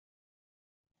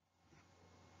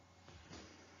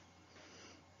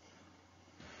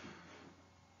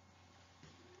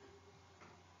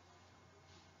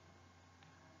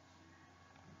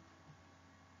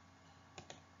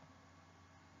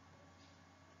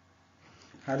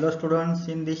Hello students,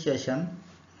 in this session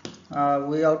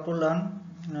we have to learn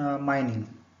mining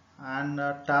and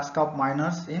task of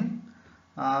miners in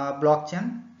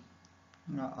blockchain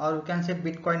or you can say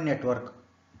Bitcoin network.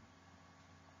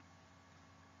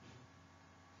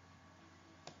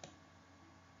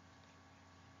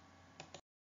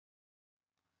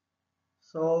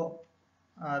 So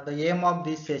the aim of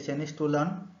this session is to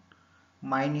learn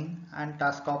mining and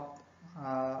task of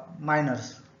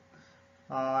miners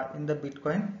in the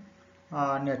Bitcoin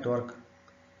network.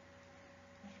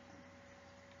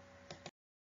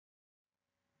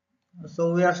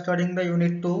 So we are studying the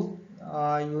unit 2.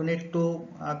 Unit 2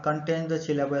 contains the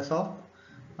syllabus of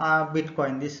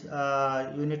Bitcoin. This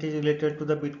unit is related to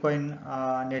the Bitcoin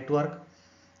network.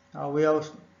 We have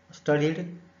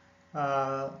studied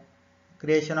uh,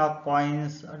 creation of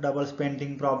coins, double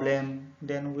spending problem.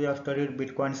 Then we have studied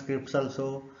Bitcoin scripts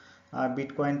also.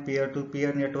 Bitcoin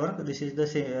peer-to-peer network. This is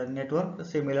the network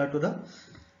similar to the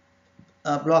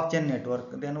blockchain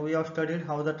network. Then we have studied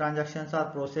how the transactions are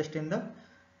processed in the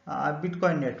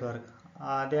Bitcoin network.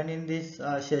 Then in this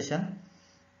session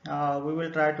we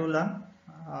will try to learn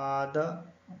the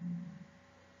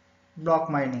block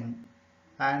mining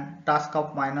and task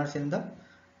of miners in the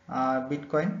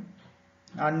Bitcoin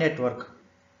network.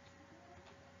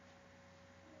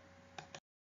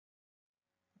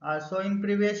 So in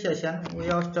previous session we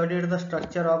have studied the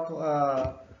structure of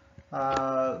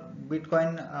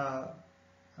Bitcoin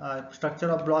structure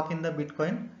of block in the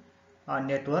Bitcoin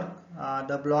network.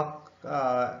 The block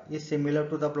is similar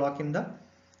to the block in the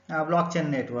blockchain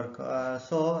network.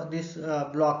 So this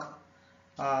block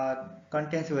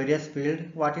contains various fields.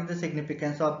 What is the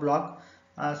significance of block?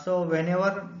 So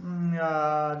whenever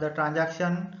the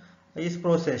transaction is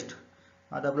processed,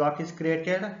 the block is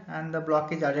created and the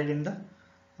block is added in the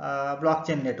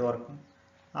blockchain network.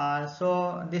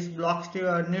 So this block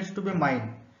needs to be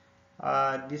mined.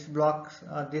 This block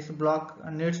needs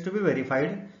to be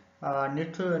verified,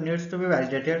 needs to be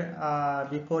validated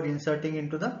before inserting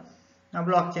into the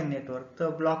blockchain network.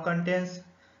 The block contains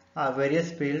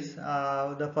various fields.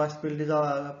 The first field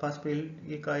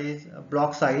is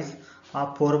block size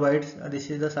of 4 bytes.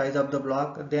 This is the size of the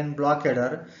block. Then block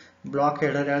header. Block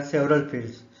header has several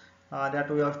fields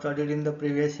that we have studied in the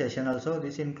previous session also.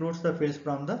 This includes the fields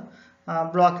from the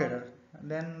block header.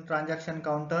 Then transaction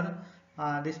counter.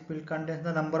 This field contains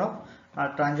the number of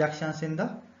transactions in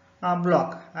the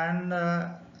block, and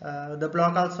the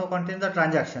block also contains the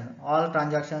transaction. All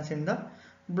transactions in the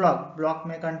block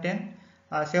may contain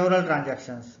several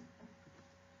transactions.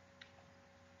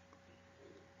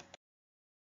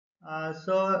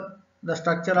 So the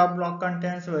structure of block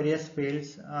contains various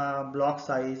fields: block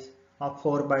size of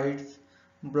 4 bytes,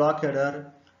 block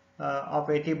header of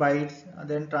 80 bytes,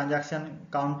 then transaction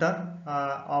counter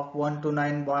of 1 to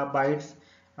 9 bytes.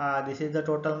 This is the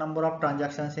total number of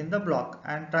transactions in the block,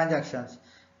 and transactions.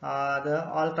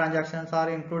 All transactions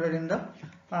are included in the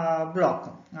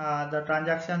block. The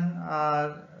transaction,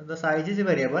 the size is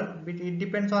variable, but it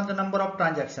depends on the number of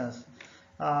transactions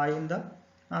in the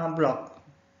block.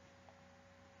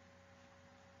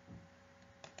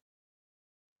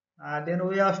 Then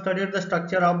we have studied the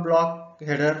structure of block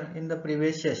header in the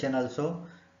previous session also.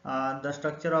 The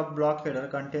structure of block header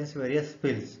contains various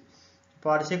fields.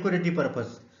 For security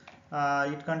purpose,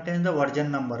 it contains the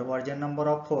version number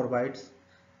of 4 bytes.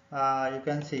 You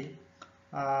can see.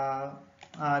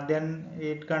 Then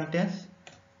it contains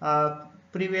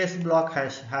previous block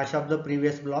hash of the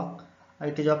previous block.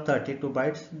 It is of 32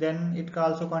 bytes. Then it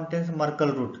also contains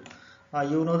Merkle root.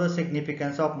 You know the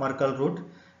significance of Merkle root.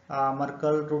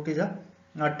 Merkle root is a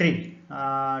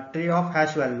tree of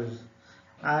hash values,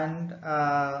 and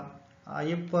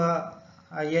if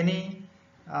any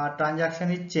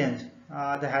transaction is changed,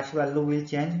 the hash value will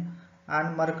change,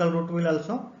 and Merkle root will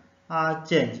also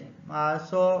change.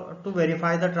 So to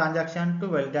verify the transaction, to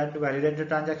validate the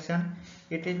transaction,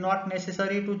 it is not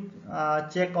necessary to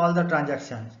check all the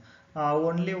transactions.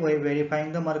 Only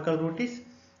verifying the Merkle root is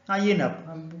enough,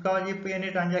 because if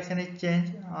any transaction is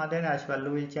changed, then hash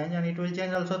value will change, and it will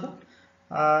change also the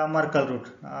Merkle root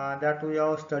that we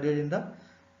have studied in the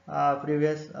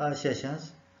previous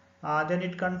sessions. Then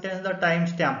it contains the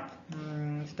timestamp.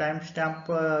 Timestamp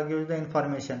gives the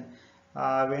information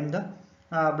when the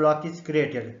block is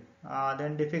created.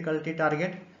 Then difficulty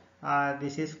target.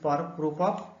 This is for proof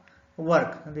of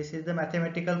work. This is the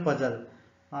mathematical puzzle.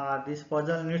 This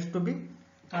puzzle needs to be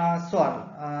solved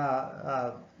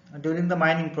during the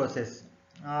mining process.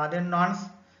 Then nonce.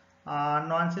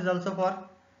 Nonce is also for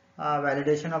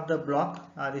validation of the block.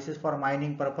 This is for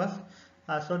mining purpose.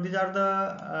 So these are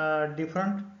the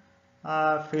different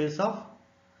fields of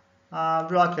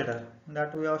block header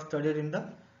that we have studied in the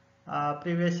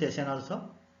previous session also.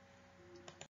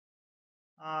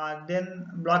 Then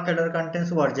block header contains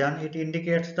version. It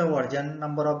indicates the version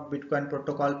number of Bitcoin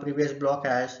protocol, previous block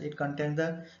hash. It contains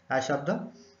the hash of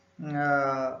the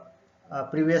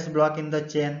previous block in the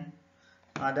chain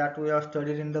that we have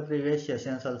studied in the previous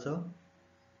sessions also.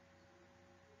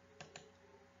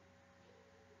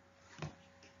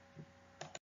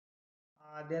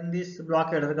 Then this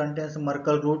block header contains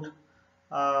Merkle root.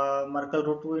 Merkle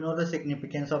root, we know the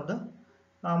significance of the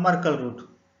Merkle root.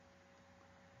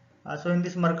 So in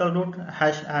this Merkle root,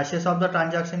 hashes of the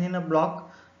transaction in a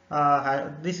block,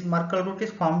 this Merkle root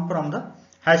is formed from the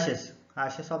hashes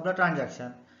of the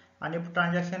transaction, and if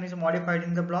transaction is modified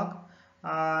in the block,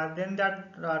 then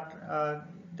that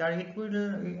it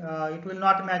will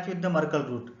not match with the Merkle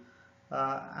root,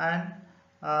 and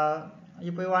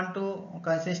if we want to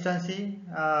consistency,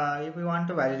 if we want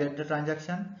to validate the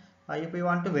transaction, if we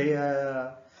want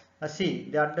to see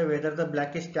that whether the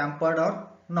block is tampered or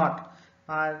not,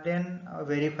 then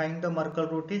verifying the Merkle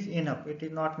root is enough. It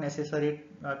is not necessary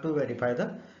to verify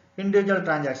the individual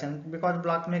transaction, because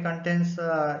block may contains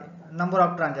number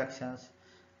of transactions.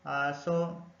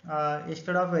 So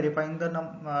instead of verifying the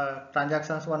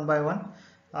transactions one by one,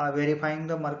 verifying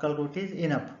the Merkle root is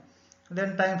enough.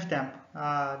 Then timestamp.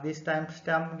 This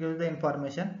timestamp gives the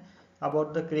information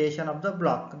about the creation of the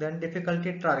block. Then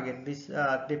difficulty target. This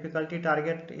difficulty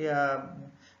target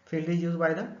field is used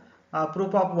by the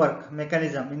proof of work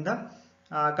mechanism in the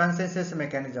consensus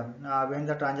mechanism when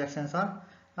the transactions are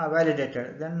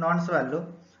validated. Then nonce value.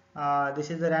 This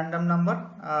is the random number.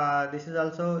 This is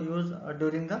also used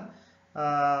during the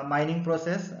mining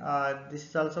process. This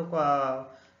is also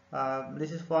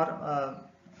this is for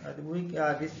we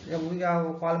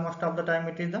call most of the time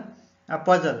it is the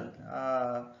puzzle.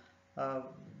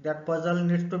 That puzzle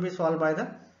needs to be solved by the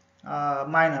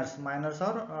miners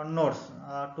or nodes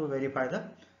to verify the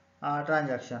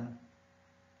transaction.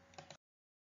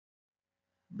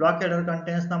 Block header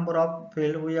contains number of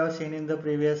fields we have seen in the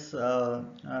previous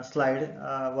slide: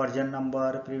 version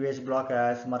number, previous block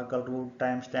hash, Merkle root,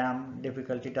 timestamp,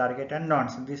 difficulty target, and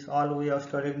nonce. This all we have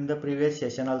studied in the previous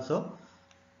session also.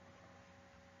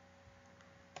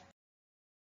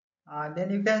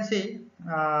 Then you can see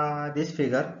this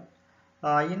figure.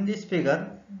 In this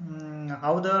figure,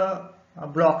 how the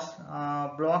blocks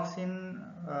in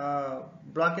a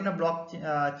block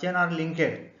chain are linked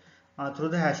through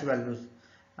the hash values,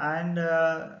 and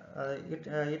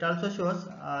it also shows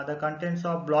the contents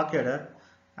of block header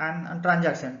and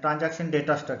transaction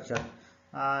data structure.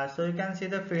 So you can see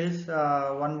the fields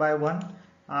one by one.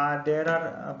 There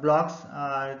are blocks.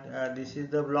 This is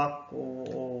the block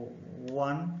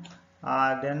 1.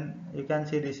 Then you can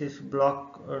see this is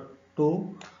block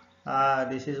 2.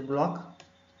 This is block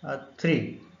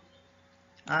 3,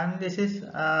 and this is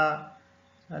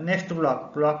next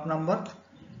block number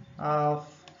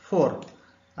 4.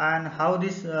 And how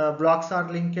these blocks are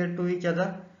linked to each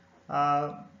other,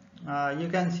 you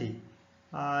can see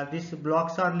these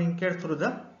blocks are linked through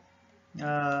the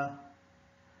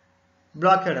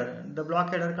block header. The block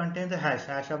header contains the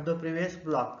hash of the previous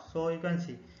block. So you can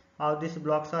see how these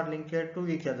blocks are linked to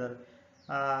each other.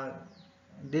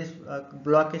 This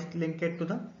block is linked to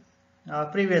the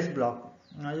previous block.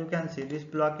 You can see this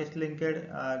block is linked,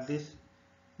 this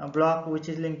block which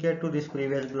is linked to this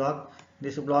previous block.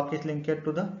 This block is linked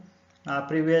to the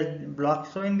previous block.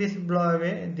 So in this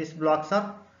way, these blocks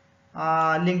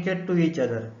are linked to each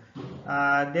other.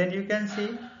 Then you can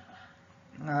see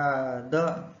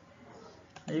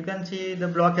the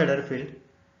block header field.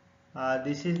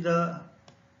 This is the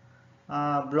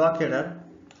block header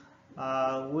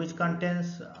which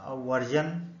contains a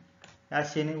version,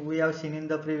 as we have seen in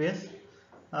the previous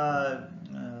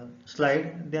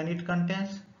slide. Then it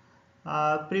contains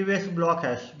previous block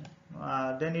hash.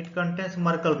 Then it contains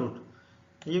Merkle root.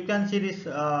 You can see this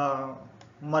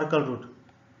Merkle root.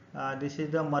 This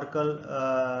is the Merkle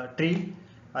tree.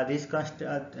 This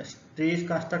tree is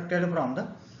constructed from the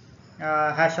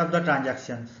hash of the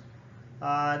transactions.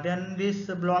 Then this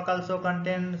block also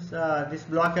contains this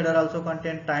block header also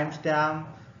contains timestamp.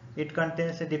 It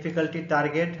contains a difficulty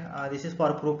target. This is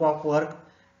for proof of work.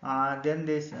 Then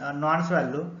this nonce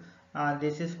value.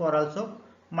 This is for also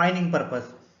mining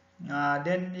purpose.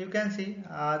 Then you can see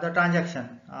the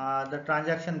transaction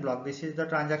block. This is the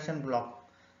transaction block.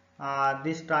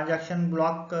 This transaction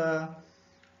block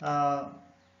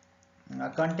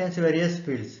contains various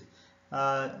fields.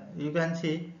 You can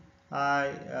see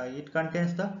it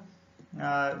contains the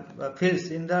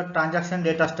fields in the transaction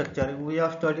data structure. We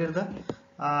have studied the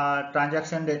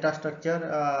transaction data structure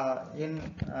in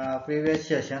previous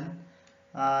session.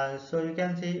 So you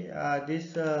can see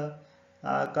this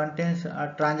contains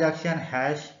a transaction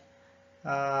hash.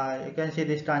 You can see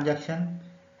this transaction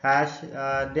hash,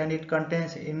 then it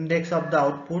contains index of the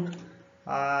output.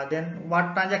 Then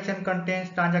what transaction contains?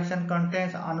 Transaction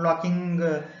contains unlocking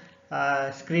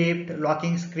script,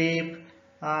 locking script,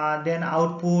 then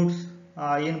outputs,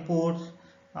 inputs,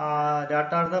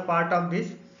 that are the part of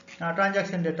this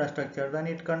transaction data structure. Then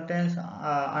it contains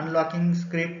unlocking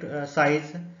script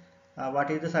size, what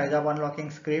is the size of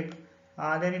unlocking script.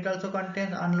 Then it also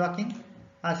contains unlocking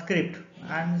script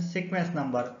and sequence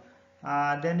number.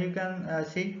 Then you can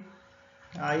see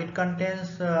it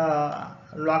contains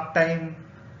lock time.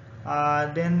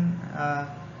 Then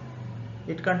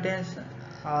it contains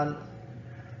uh,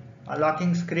 a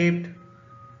locking script.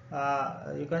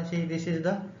 You can see this is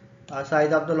the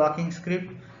size of the locking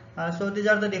script. So these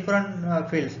are the different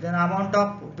fields. Then amount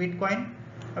of Bitcoin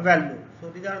value. So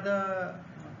these are the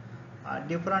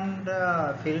different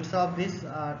fields of this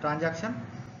transaction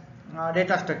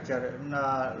data structure.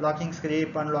 Locking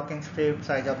script, unlocking script,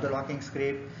 size of the locking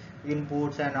script,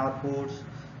 inputs and outputs,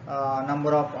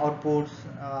 number of outputs.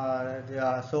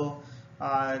 So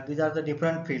these are the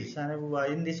different fields, and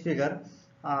in this figure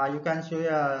you can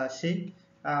see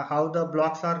how the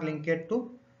blocks are linked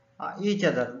to each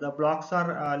other. The blocks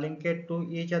are linked to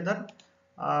each other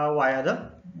via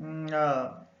the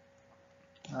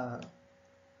uh,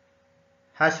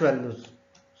 hash values.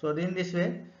 So in this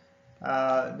way,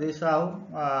 this how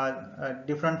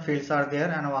different fields are there,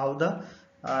 and how the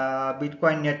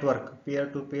Bitcoin network,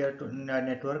 peer-to-peer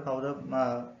network, how the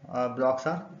blocks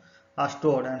are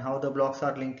stored, and how the blocks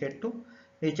are linked to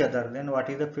each other. Then what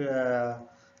is the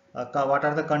what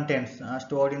are the contents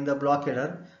stored in the block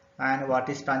header, and what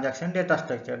is transaction data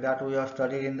structure, that we have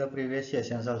studied in the previous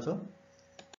sessions also.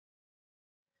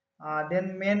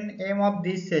 Then main aim of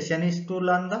this session is to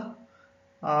learn the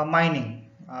mining.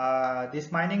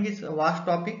 This mining is a vast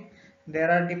topic. There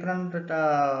are different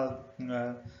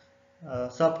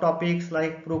subtopics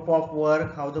like proof of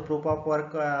work, how the proof of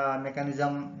work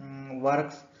mechanism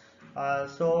works.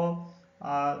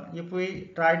 If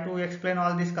we try to explain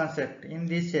all this concept in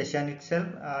this session itself,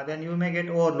 then you may get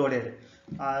overloaded.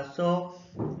 We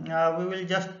will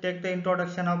just take the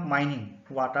introduction of mining.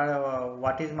 What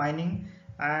is mining,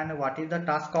 and what is the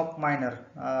task of miner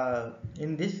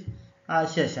in this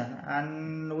session,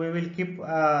 and we will keep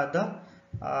the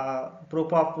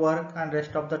proof of work and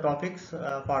rest of the topics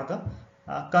for the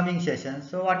coming session.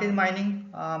 So what is mining?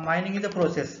 Mining is a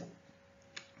process.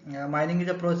 Mining is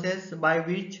a process by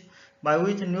which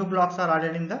new blocks are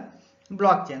added in the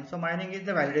blockchain. So mining is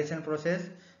the validation process,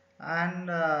 and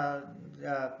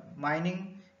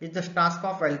mining is the task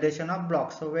of validation of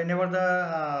blocks. So whenever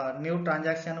the new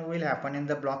transaction will happen in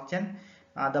the blockchain,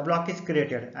 the block is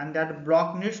created, and that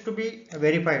block needs to be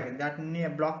verified. That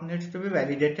block needs to be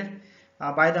validated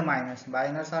by the miners.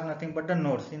 Miners are nothing but the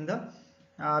nodes in the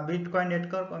Bitcoin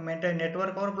network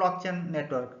or blockchain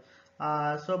network.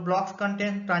 So blocks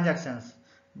contain transactions.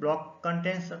 Block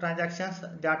contains transactions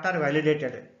that are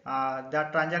validated.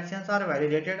 That transactions are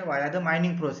validated via the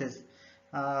mining process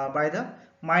by the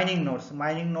mining nodes.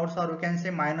 Mining nodes, or we can say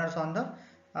miners on the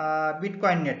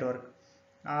Bitcoin network.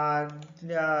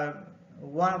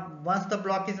 Once the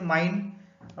block is mined,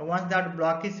 once that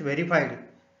block is verified,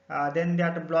 then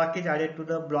that block is added to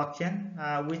the blockchain,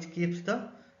 which keeps the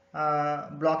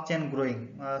blockchain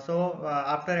growing.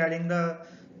 After adding the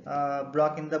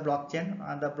block in the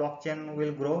blockchain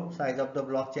will grow, size of the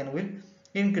blockchain will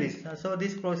increase. So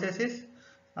this process is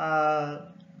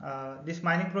this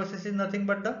mining process is nothing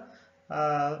but the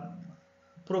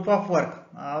proof of work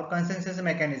or consensus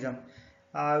mechanism,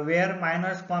 where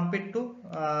miners compete to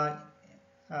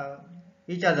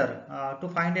each other to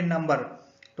find a number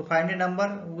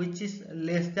which is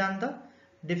less than the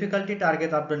difficulty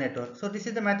target of the network. So this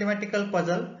is the mathematical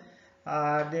puzzle.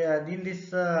 In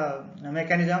this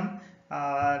mechanism,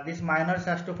 this miners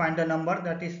has to find a number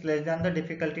that is less than the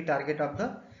difficulty target of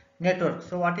the network.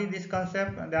 So what is this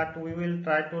concept that we will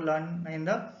try to learn in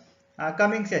the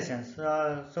coming sessions.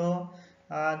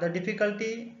 The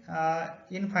difficulty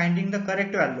in finding the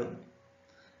correct value.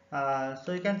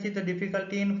 So you can see the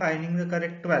difficulty in finding the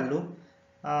correct value.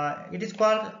 It is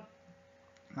called,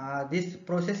 this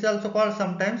process is also called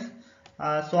sometimes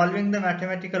solving the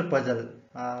mathematical puzzle.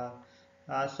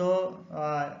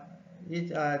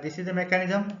 This is the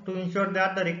mechanism to ensure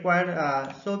that the required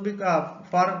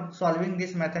for solving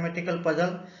this mathematical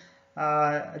puzzle,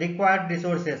 required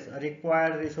resources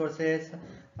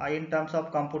in terms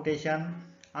of computation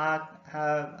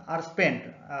are spent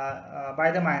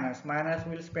by the miners. Miners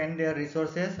will spend their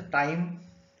resources, time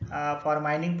for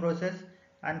mining process,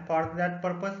 and for that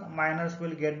purpose miners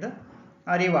will get the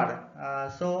reward.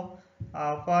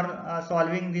 For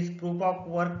solving this proof of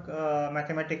work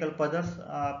mathematical puzzle,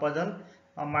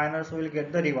 miners will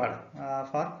get the reward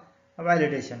for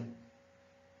validation.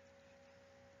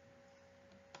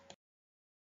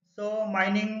 So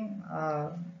mining,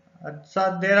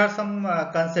 so there are some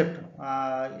concept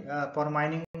for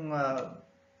mining in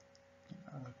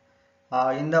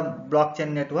the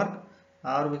blockchain network,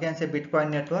 or we can say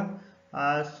Bitcoin network.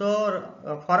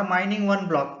 For mining one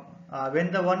block,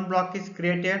 when the one block is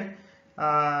created,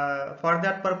 for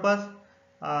that purpose,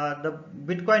 the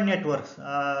Bitcoin networks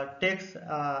takes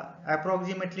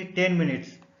approximately 10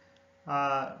 minutes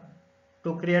uh,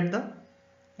 to create the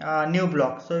new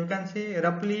block. So you can see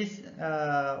roughly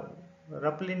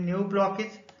new block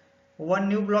is one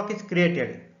new block is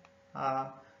created, uh,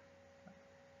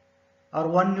 or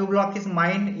one new block is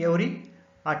mined every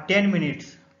 10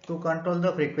 minutes to control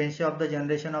the frequency of the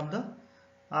generation of the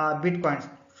bitcoins.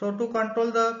 So to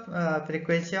control the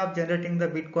frequency of generating the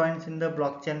bitcoins in the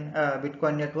blockchain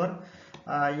Bitcoin network,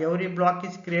 every block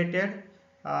is created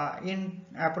in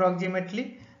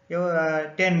approximately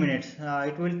 10 minutes.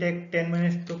 It will take 10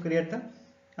 minutes to create the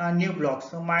new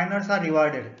blocks. So miners are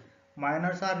rewarded.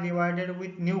 Miners are rewarded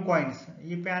with new coins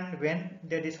if and when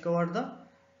they discover the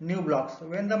new blocks.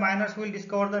 When the miners will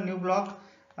discover the new block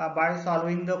by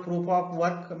solving the proof of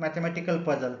work mathematical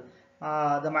puzzle,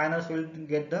 the miners will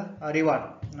get the reward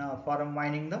for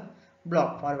mining the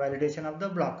block, for validation of the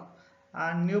block.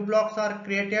 And new blocks are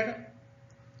created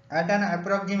at an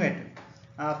approximate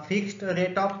fixed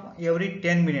rate of every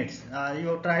 10 minutes.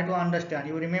 You try to understand,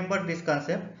 you remember this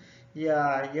concept.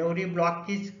 Yeah, every block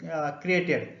is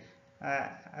created uh,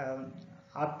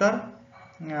 after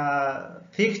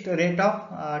fixed rate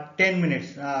of 10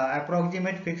 minutes,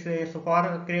 approximate fixed rate. So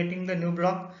for creating the new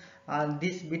block,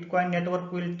 this Bitcoin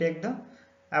network will take the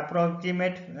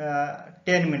approximate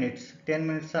 10 minutes. 10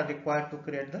 minutes are required to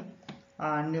create the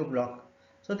new block.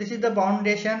 So this is the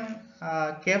foundation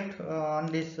kept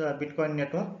on this Bitcoin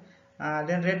network.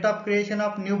 Then rate of creation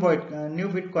of new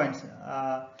bitcoins.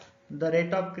 The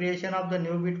rate of creation of the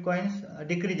new bitcoins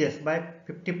decreases by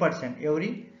 50%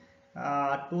 every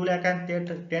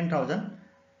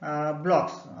 2,10,000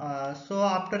 blocks. So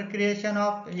after creation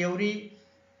of every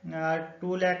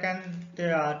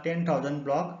 2,10,000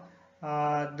 block,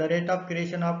 the rate of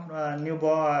creation of new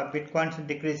bitcoins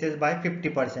decreases by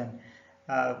 50%,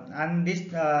 and this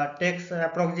takes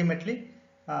approximately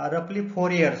roughly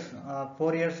 4 years.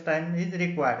 4 years time is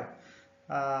required.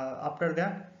 After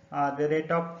that, the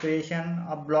rate of creation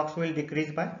of blocks will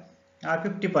decrease by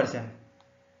 50%.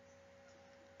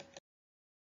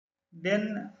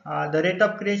 Then the rate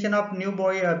of creation of new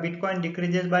Bitcoin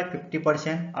decreases by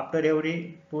 50% after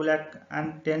every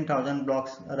 2,10,000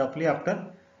 blocks, roughly after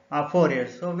 4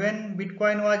 years. So when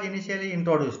Bitcoin was initially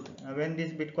introduced, when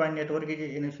this Bitcoin network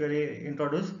is initially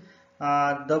introduced,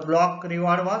 the block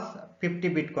reward was 50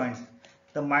 Bitcoins.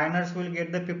 The miners will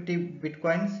get the 50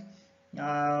 Bitcoins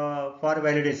for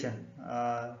validation.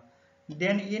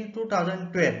 Then in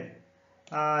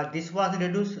 2012, this was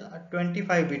reduced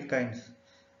 25 Bitcoins.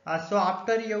 So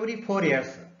after every 4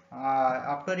 years,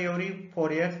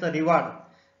 the reward,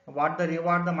 what the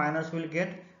reward the miners will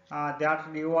get, that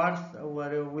rewards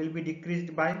will be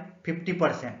decreased by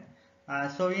 50%.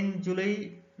 So in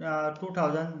July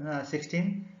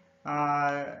 2016,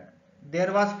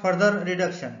 there was further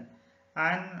reduction,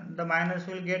 and the miners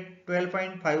will get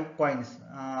 12.5 coins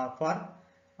for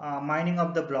mining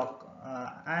of the block.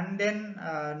 And then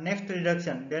next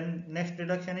reduction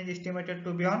is estimated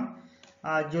to be on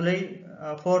July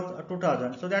 4th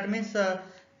 2000. So that means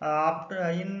after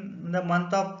in the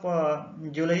month of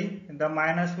July, the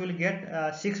miners will get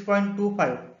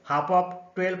 6.25, half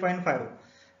of 12.5.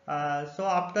 So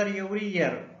after every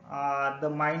year, the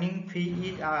mining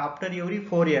fee is after every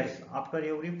 4 years. After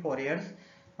every 4 years,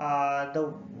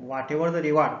 the whatever the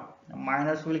reward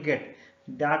miners will get,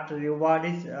 that reward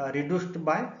is reduced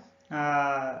by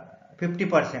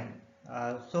 50%.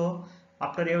 So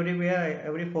after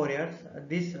every 4 years,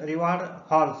 this reward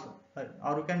halts,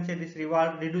 or you can say this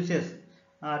reward reduces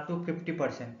to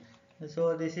 50%.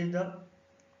 So this is the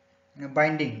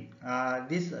binding.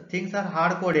 These things are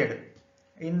hard coded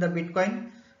in the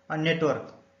Bitcoin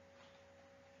network.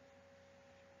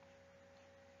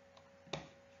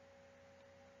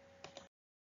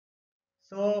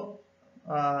 So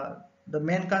the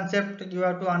main concept you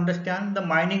have to understand, the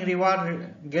mining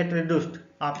reward get reduced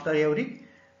after every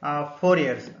 4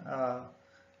 years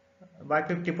by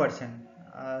 50%.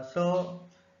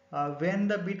 When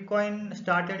the Bitcoin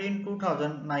started in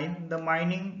 2009, the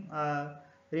mining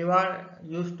reward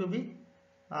used to be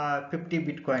 50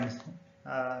 bitcoins.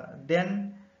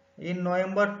 Then in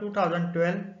November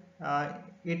 2012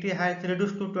 it has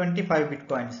reduced to 25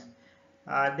 bitcoins.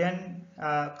 Then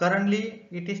currently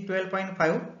it is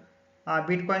 12.5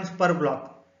 bitcoins per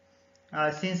block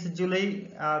since July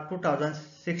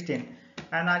 2016,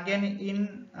 and again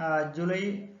in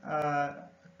July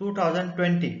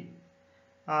 2020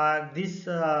 this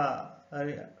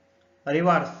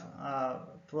rewards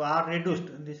are reduced.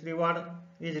 This reward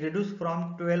is reduced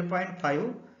from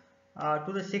 12.5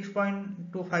 to the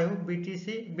 6.25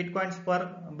 BTC bitcoins per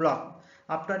block.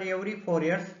 After every 4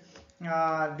 years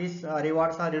these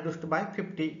rewards are reduced by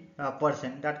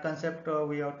 50%. That concept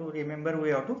we have to remember, we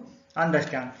have to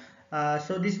understand.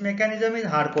 So this mechanism is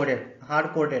hard coded.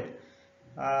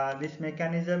 This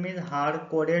mechanism is hard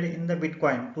coded in the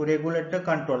Bitcoin to regulate the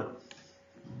control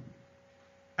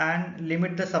and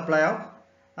limit the supply of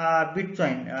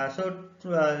Bitcoin.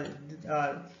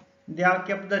 They have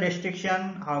kept the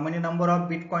restriction how many number of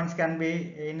Bitcoins can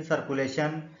be in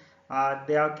circulation.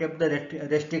 They have kept the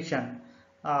restriction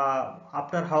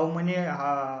after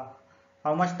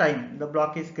how much time the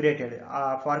block is created.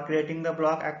 For creating the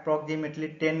block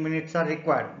approximately 10 minutes are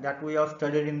required, that we have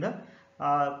studied in the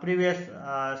previous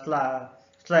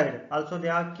slide. Also they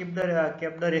have kept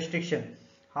the restriction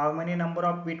how many number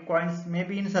of Bitcoins may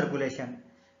be in circulation.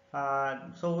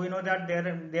 So we know that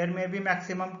there may be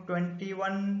maximum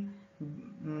 21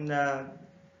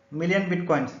 million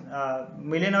Bitcoins.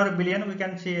 Million or billion we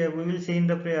can see, we will see in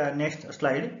the next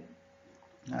slide.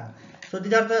 So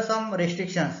these are the some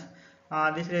restrictions.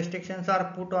 These restrictions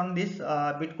are put on this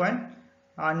Bitcoin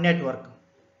network.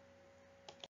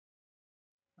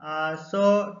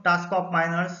 So task of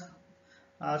miners.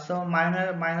 So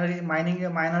miner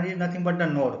is nothing but the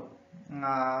node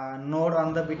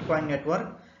on the Bitcoin network.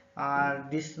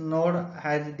 This node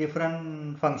has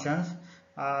different functions.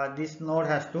 This node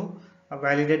has to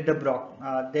validate the block.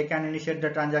 They can initiate the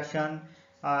transaction.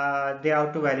 They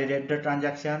have to validate the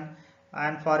transaction,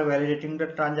 and for validating the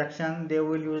transaction they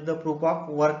will use the proof of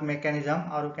work mechanism,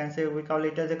 or you can say we call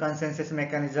it as a consensus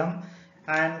mechanism.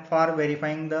 And for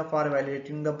validating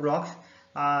the blocks,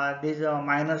 these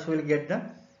miners will get the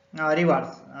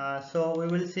rewards. So we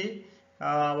will see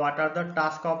what are the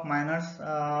tasks of miners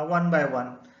one by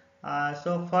one.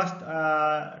 So first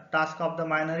task of the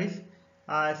miner is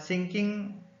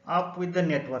syncing up with the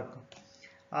network.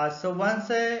 So once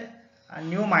a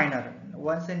new miner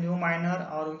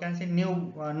or we can say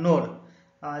new node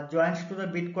joins to the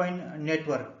Bitcoin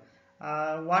network,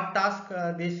 what task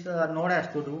this node has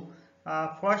to do?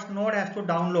 First node has to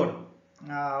download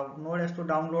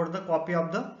the copy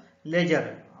of the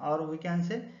ledger, or we can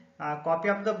say copy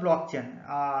of the blockchain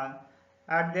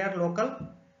at their local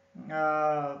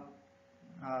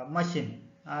machine.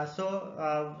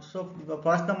 So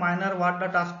first the miner, what the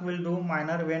task will do, when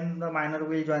the miner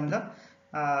will join the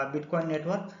Bitcoin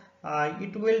network,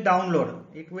 it will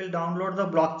download the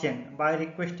blockchain by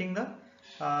requesting the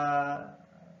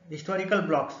historical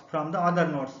blocks from the other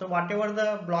nodes. So whatever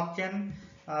the blockchain,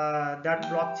 that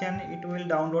blockchain it will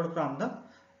download from the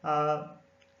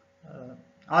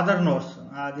other nodes.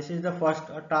 This is the first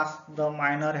task the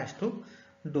miner has to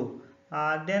do.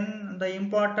 Then the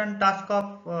important task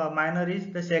of miner is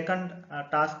the second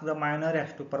task the miner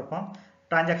has to perform,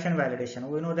 transaction validation.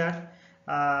 We know that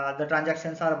the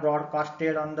transactions are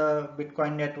broadcasted on the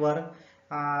Bitcoin network.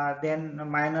 Then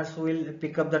miners will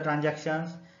pick up the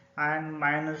transactions and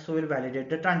miners will validate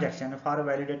the transaction. For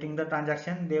validating the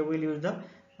transaction they will use the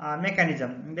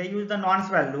mechanism. They use the nonce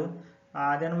value.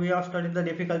 Then we have studied the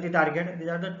difficulty target. These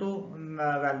are the two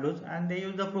values, and they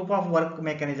use the proof of work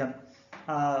mechanism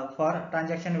for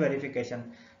transaction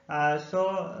verification.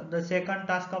 So the second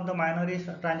task of the miner is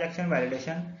transaction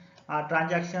validation.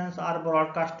 Transactions are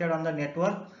broadcasted on the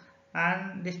network,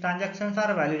 and these transactions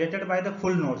are validated by the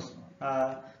full nodes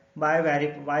by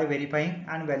verifying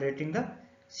and validating the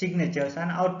signatures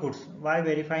and outputs, by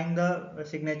verifying the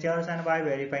signatures and by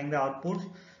verifying the outputs,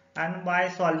 and by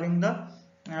solving the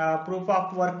proof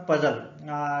of work puzzle.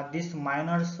 These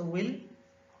miners will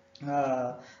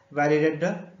validate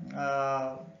the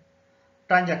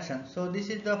transaction. So this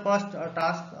is the first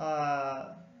task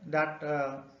that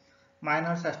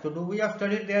miners has to do. We have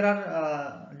studied there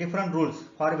are different rules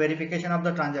for verification of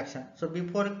the transaction. So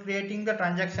before creating the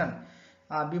transaction,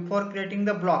 before creating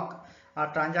the block,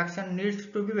 transaction needs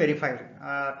to be verified.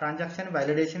 Transaction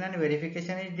validation and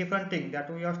verification is different thing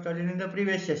that we have studied in the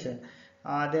previous session.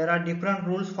 There are different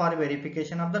rules for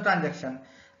verification of the transaction.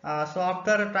 So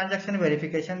after transaction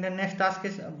verification, the next task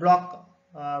is block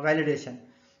validation.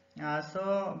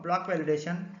 So block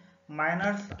validation,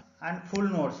 miners and full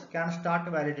nodes can start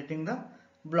validating the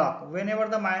block. Whenever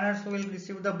the miners will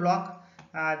receive the block,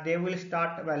 they will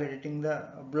start validating the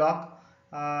block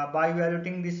by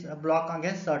evaluating this block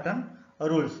against certain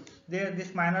rules.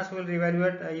 These miners will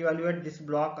evaluate this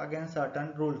block against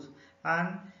certain rules,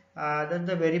 and then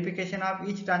the verification of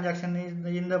each transaction is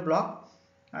in the block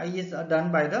is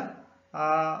done by the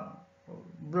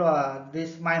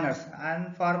these miners,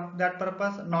 and for that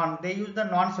purpose they use the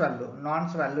nonce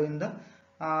value in the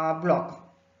block.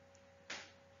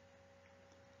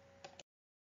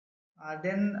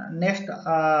 Then next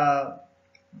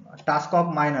task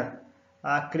of miner,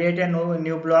 create a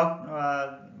new block.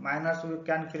 Miners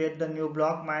can create the new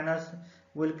block. Miners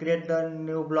will create the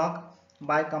new block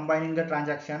by combining the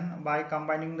transaction, by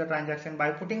putting the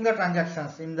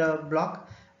transactions in the block.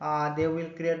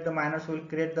 Miners will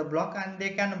create the block, and they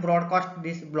can broadcast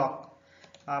this block.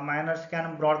 Miners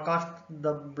can broadcast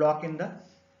the block in the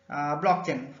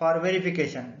blockchain for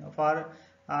verification,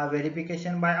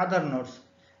 by other nodes.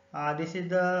 This is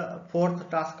the fourth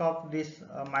task of these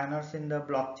miners in the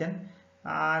blockchain.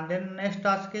 Then next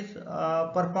task is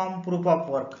perform proof of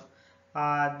work.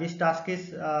 This task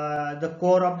is the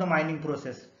core of the mining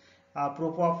process.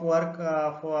 Proof of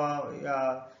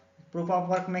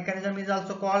work mechanism is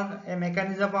also called a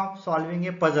mechanism of solving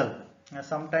a puzzle.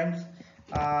 Sometimes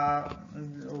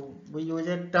we use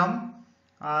a term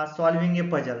solving a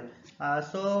puzzle.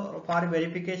 So for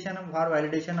verification, for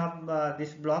validation of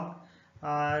this block,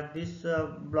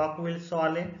 block will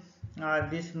solve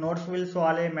these nodes will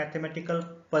solve a mathematical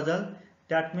puzzle.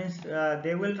 That means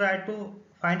they will try to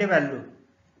find a value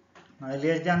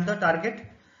less than the target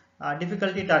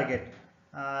difficulty target.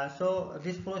 So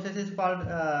this process is called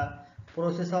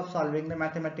process of solving the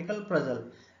mathematical puzzle.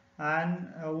 And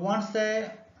once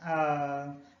then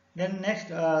next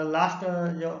last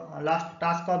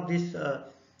task of this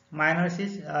miners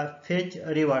is fetch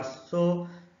rewards. So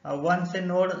once a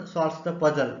node solves the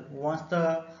puzzle, once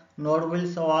the node will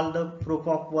solve the proof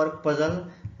of work puzzle,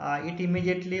 it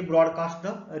immediately broadcasts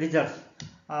the results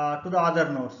to the other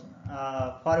nodes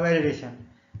for validation.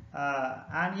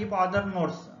 And if other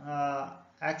nodes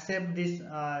accept these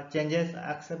changes,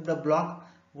 accept the block,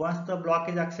 once the block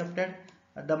is accepted,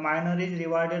 the miner is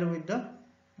rewarded with the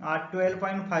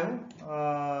 12.5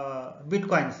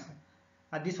 bitcoins.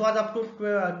 This was up to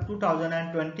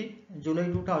 2020, July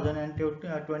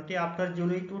 2020. After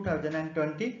July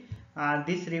 2020,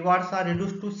 these rewards are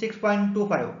reduced to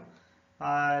 6.25.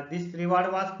 This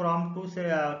reward was from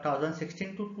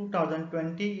 2016 to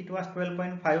 2020. It was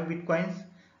 12.5 bitcoins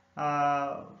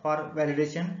for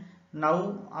validation.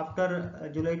 Now after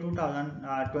July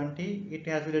 2020, it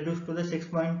has reduced to the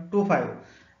 6.25,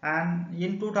 and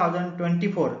in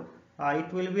 2024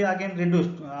 it will be again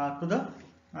reduced to the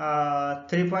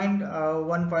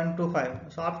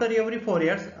 1.25. So after every 4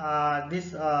 years,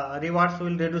 this rewards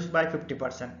will reduce by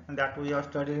 50%, and that we have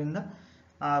studied in the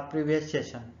previous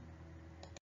session.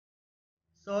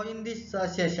 So in this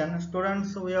session,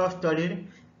 students, we have studied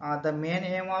the main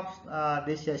aim of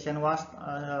this session was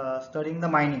studying the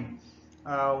mining.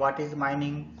 What is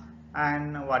mining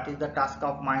and what is the task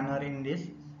of miner in this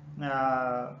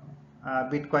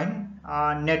Bitcoin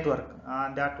network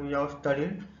that we have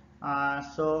studied.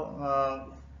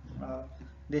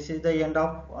 This is the end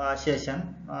of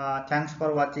session. Thanks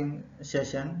for watching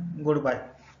session. Goodbye.